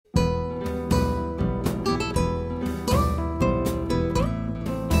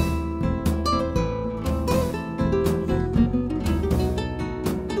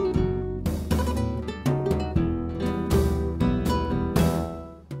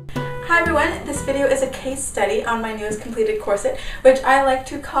Hi everyone, this video is a case study on my newest completed corset, which I like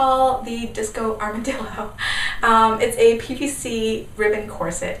to call the Disco Armadillo. It's a PVC ribbon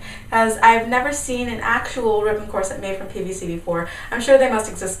corset, as I've never seen an actual ribbon corset made from PVC before. I'm sure they must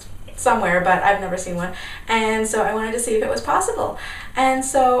exist somewhere, but I've never seen one, and so I wanted to see if it was possible. And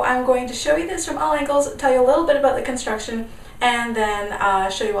so I'm going to show you this from all angles, tell you a little bit about the construction, and then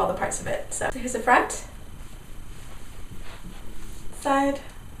show you all the parts of it. So here's the front, side,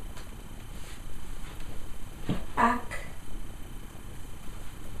 back,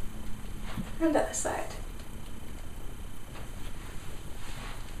 and the other side.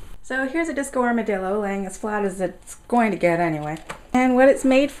 So here's a Disco Armadillo laying as flat as it's going to get anyway. And what it's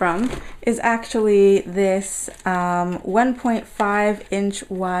made from is actually this 1.5 inch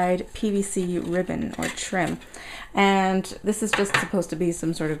wide PVC ribbon or trim. And this is just supposed to be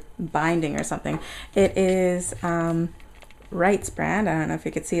some sort of binding or something. It is Wright's brand. I don't know if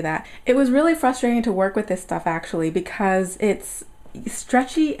you could see that. It was really frustrating to work with this stuff actually because it's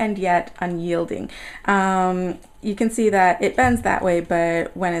stretchy and yet unyielding. You can see that it bends that way,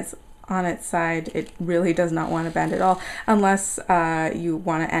 but when it's on its side, it really does not want to bend at all, unless you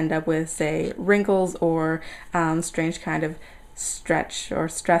want to end up with, say, wrinkles or strange kind of stretch or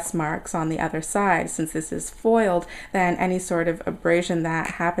stress marks on the other side. Since this is foiled, then any sort of abrasion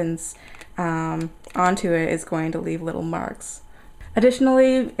that happens onto it is going to leave little marks.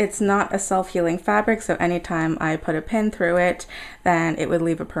 Additionally, it's not a self-healing fabric, so anytime I put a pin through it, then it would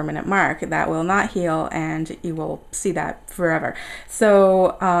leave a permanent mark that will not heal, and you will see that forever.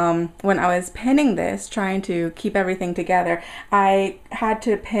 So when I was pinning this, trying to keep everything together, I had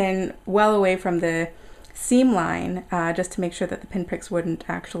to pin well away from the seam line just to make sure that the pinpricks wouldn't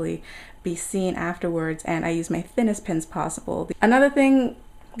actually be seen afterwards, and I used my thinnest pins possible. Another thing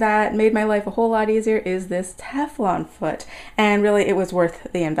that made my life a whole lot easier is this Teflon foot, and really it was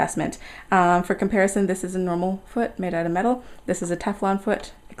worth the investment. For comparison, this is a normal foot made out of metal. This is a Teflon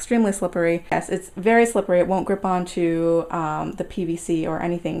foot, extremely slippery. Yes, it's very slippery. It won't grip onto the PVC or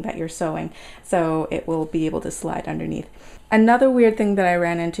anything that you're sewing, so it will be able to slide underneath. Another weird thing that I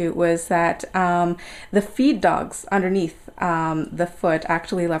ran into was that the feed dogs underneath the foot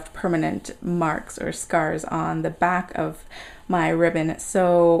actually left permanent marks or scars on the back of my ribbon.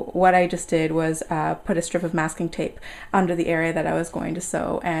 So what I just did was put a strip of masking tape under the area that I was going to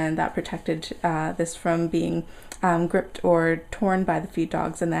sew, and that protected this from being gripped or torn by the feed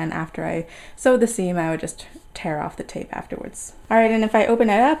dogs. And then after I sewed the seam, I would just tear off the tape afterwards. All right, and if I open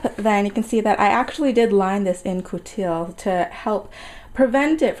it up, then you can see that I actually did line this in coutil to help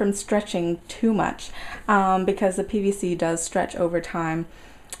prevent it from stretching too much, because the PVC does stretch over time.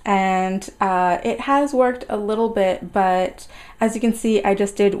 And it has worked a little bit, but as you can see, I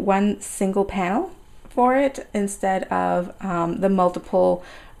just did one single panel for it instead of the multiple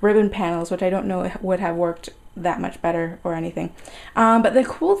ribbon panels, which I don't know would have worked that much better or anything. But the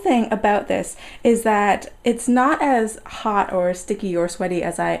cool thing about this is that it's not as hot or sticky or sweaty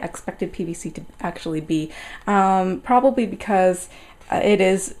as I expected PVC to actually be, probably because it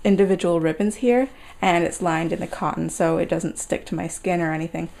is individual ribbons here, and it's lined in the cotton, so it doesn't stick to my skin or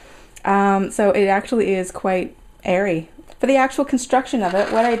anything. So it actually is quite airy. For the actual construction of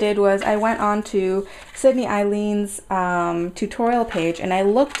it, what I did was I went on to Sidney Eileen's tutorial page, and I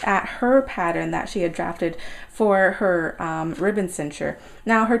looked at her pattern that she had drafted for her ribbon cincher.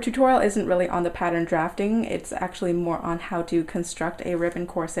 Now, her tutorial isn't really on the pattern drafting, it's actually more on how to construct a ribbon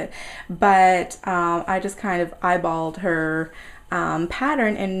corset, but I just kind of eyeballed her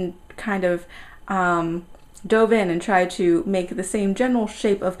pattern and kind of dove in and tried to make the same general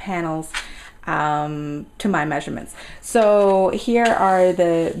shape of panels to my measurements. So here are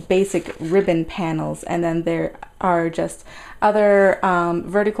the basic ribbon panels, and then there are just other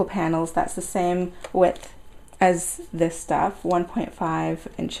vertical panels that's the same width as this stuff, 1.5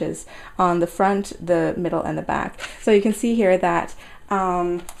 inches on the front, the middle, and the back. So you can see here that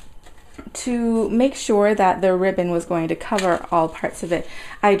to make sure that the ribbon was going to cover all parts of it,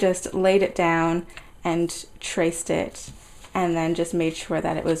 I just laid it down and traced it, and then just made sure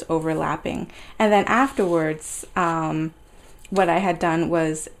that it was overlapping. And then afterwards, what I had done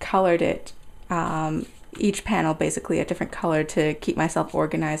was colored it, each panel basically a different color, to keep myself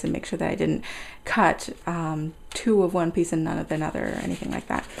organized and make sure that I didn't cut two of one piece and none of another or anything like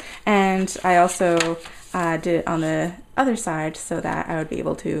that. And I also did it on the other side so that I would be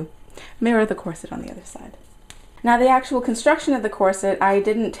able to mirror the corset on the other side. Now the actual construction of the corset, I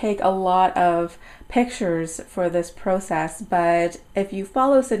didn't take a lot of pictures for this process, but if you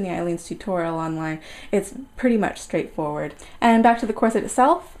follow Sidney Eileen's tutorial online, it's pretty much straightforward. And back to the corset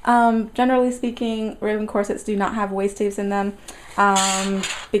itself, generally speaking, ribbon corsets do not have waist tapes in them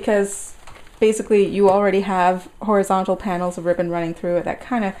because basically you already have horizontal panels of ribbon running through it. That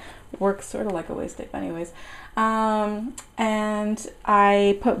kind of works sort of like a waist tape anyways. And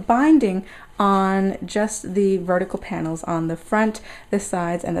I put binding on just the vertical panels on the front, the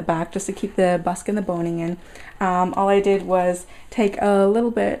sides, and the back, just to keep the busk and the boning in. All I did was take a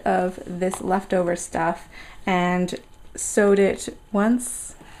little bit of this leftover stuff and sewed it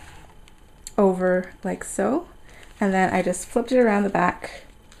once over like so, and then I just flipped it around the back,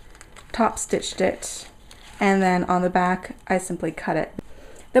 top stitched it, and then on the back I simply cut it.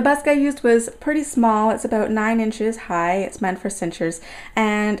 The busk I used was pretty small. It's about 9 inches high. It's meant for cinchers,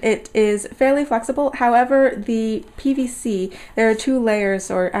 and it is fairly flexible. However, the PVC, there are 2 layers,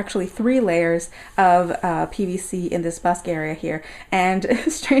 or actually 3 layers of PVC in this busk area here, and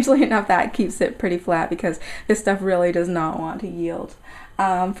strangely enough that keeps it pretty flat because this stuff really does not want to yield.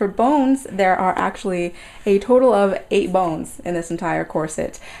 For bones, there are actually a total of 8 bones in this entire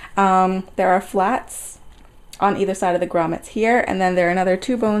corset. There are flats on either side of the grommets here, and then there are another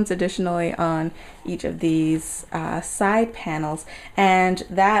 2 bones additionally on each of these side panels, and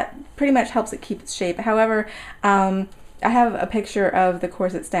that pretty much helps it keep its shape. However, I have a picture of the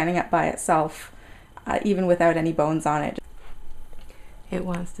corset standing up by itself, even without any bones on it. It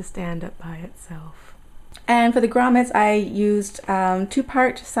wants to stand up by itself. And for the grommets, I used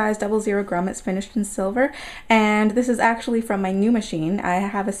 2-part size 00 grommets finished in silver, and this is actually from my new machine. I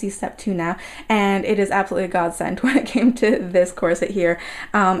have a C-Step 2 now, and it is absolutely a godsend when it came to this corset here.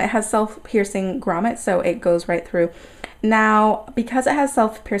 It has self-piercing grommets, so it goes right through. Now, because it has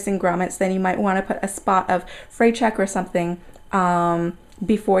self-piercing grommets, then you might want to put a spot of fray check or something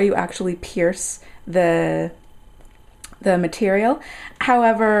before you actually pierce the material.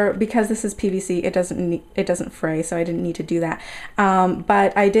 However, because this is PVC, it doesn't fray, so I didn't need to do that.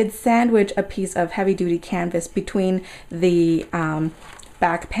 But I did sandwich a piece of heavy-duty canvas between the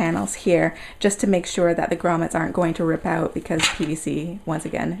back panels here, just to make sure that the grommets aren't going to rip out, because PVC, once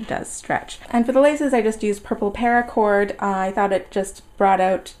again, does stretch. And for the laces, I just used purple paracord. I thought it just brought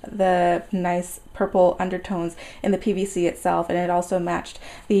out the nice purple undertones in the PVC itself, and it also matched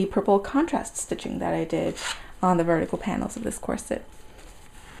the purple contrast stitching that I did on the vertical panels of this corset.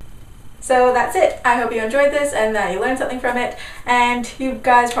 So that's it. I hope you enjoyed this and that you learned something from it, and you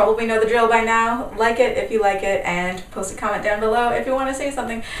guys probably know the drill by now. Like it if you like it, and post a comment down below if you want to say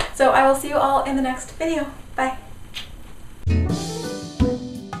something. So I will see you all in the next video. Bye.